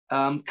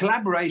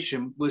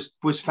Collaboration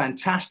was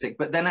fantastic,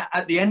 but then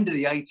at the end of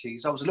the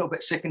 80s, I was a little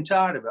bit sick and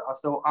tired of it. I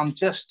thought,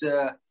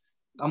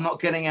 I'm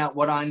not getting out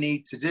what I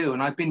need to do.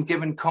 And I've been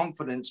given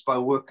confidence by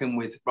working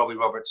with Robbie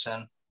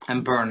Robertson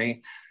and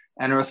Bernie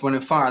and Earth, Wind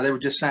and Fire. They were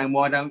just saying,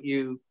 why don't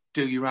you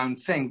do your own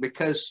thing?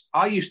 Because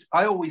I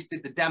always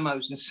did the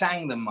demos and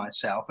sang them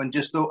myself and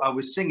just thought I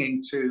was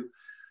singing to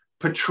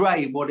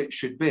portray what it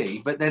should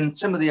be. But then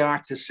some of the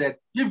artists said,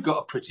 you've got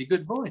a pretty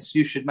good voice,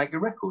 you should make a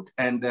record.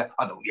 And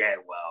I thought, yeah,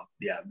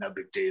 no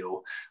big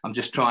deal, I'm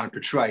just trying to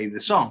portray the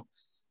song.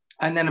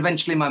 And then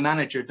eventually my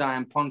manager,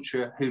 Diane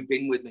Pontra, who'd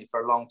been with me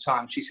for a long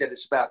time, she said,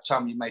 it's about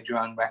time you made your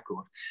own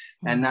record.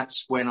 And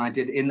that's when I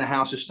did In the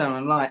House of Stone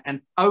and Light.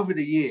 And over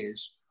the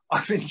years,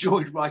 I've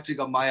enjoyed writing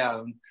on my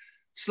own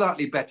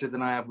slightly better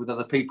than I have with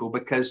other people,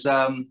 because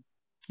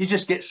you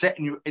just get set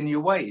in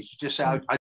your ways. You just say, I